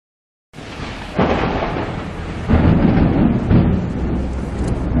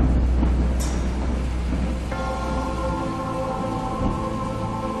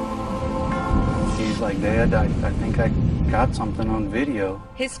Dad, I think I got something on video.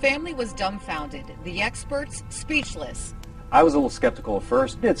 His family was dumbfounded, the experts speechless. I was a little skeptical at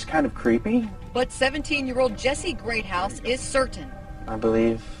first. It's kind of creepy. But 17-year-old Jesse Greathouse is certain. I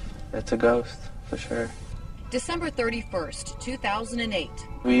believe it's a ghost, for sure. December 31st, 2008.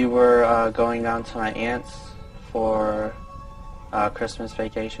 We were going down to my aunt's for Christmas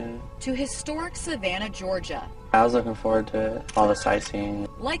vacation. To historic Savannah, Georgia. I was looking forward to it, all the sightseeing.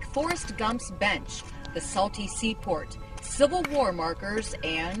 Like Forrest Gump's bench, the salty seaport, Civil War markers,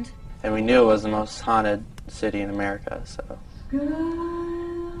 and we knew it was the most haunted city in America, so.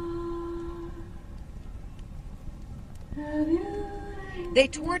 They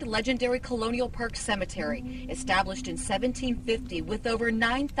toured legendary Colonial Park Cemetery, established in 1750 with over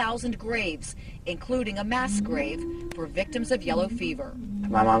 9,000 graves, including a mass grave for victims of yellow fever.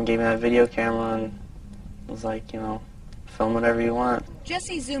 My mom gave me that video camera and was like, you know, film whatever you want.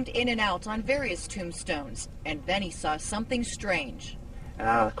 Jesse zoomed in and out on various tombstones, and then he saw something strange. And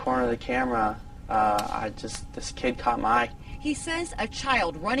out of the corner of the camera, this kid caught my eye. He says a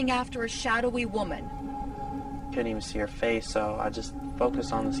child running after a shadowy woman. Couldn't even see her face, so I just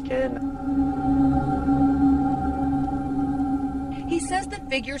focused on this kid. He says the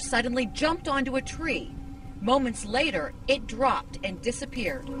figure suddenly jumped onto a tree. Moments later, it dropped and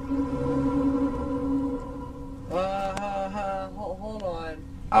disappeared. Hold on.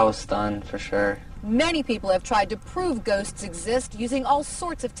 I was stunned, for sure. Many people have tried to prove ghosts exist using all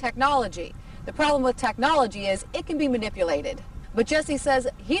sorts of technology. The problem with technology is it can be manipulated. But Jesse says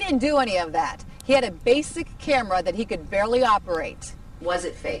he didn't do any of that. He had a basic camera that he could barely operate. Was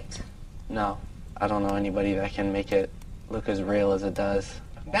it faked? No, I don't know anybody that can make it look as real as it does.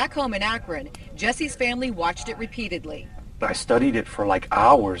 Back home in Akron, Jesse's family watched it repeatedly. I studied it for like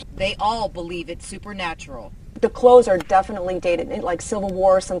hours. They all believe it's supernatural. The clothes are definitely dated, like Civil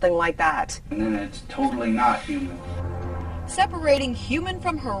War or something like that. And then it's totally not human. Separating human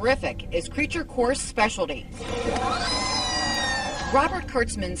from horrific is Creature Core's specialty. Robert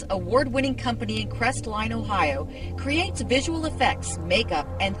Kurtzman's award-winning company in Crestline, Ohio, creates visual effects, makeup,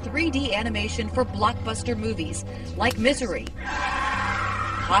 and 3D animation for blockbuster movies like Misery,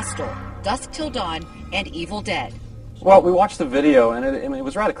 Hostel, Dusk Till Dawn, and Evil Dead. Well, we watched the video, and it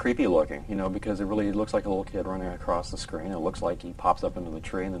was rather creepy looking, you know, because it really looks like a little kid running across the screen. It looks like he pops up into the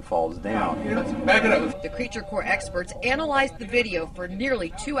tree and then falls down. Back it up. The Creature Core experts analyzed the video for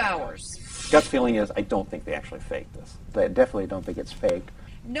nearly 2 hours. Gut feeling is I don't think they actually faked this. I definitely don't think it's fake.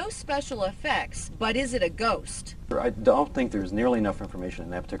 No special effects, but is it a ghost? I don't think there's nearly enough information in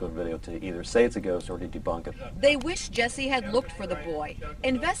that particular video to either say it's a ghost or to debunk it. They wish Jesse had looked for the boy,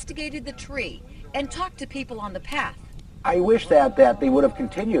 investigated the tree, and talked to people on the path. I wish that they would have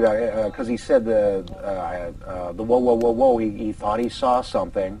continued, because he said the whoa, whoa, whoa, whoa, he thought he saw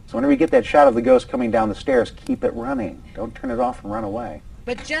something. So whenever you get that shot of the ghost coming down the stairs, keep it running. Don't turn it off and run away.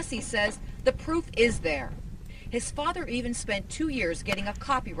 But Jesse says the proof is there. His father even spent 2 years getting a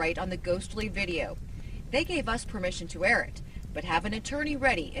copyright on the ghostly video. They gave us permission to air it, but have an attorney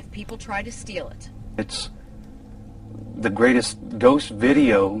ready if people try to steal it. It's the greatest ghost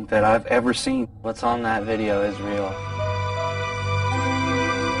video that I've ever seen. What's on that video is real.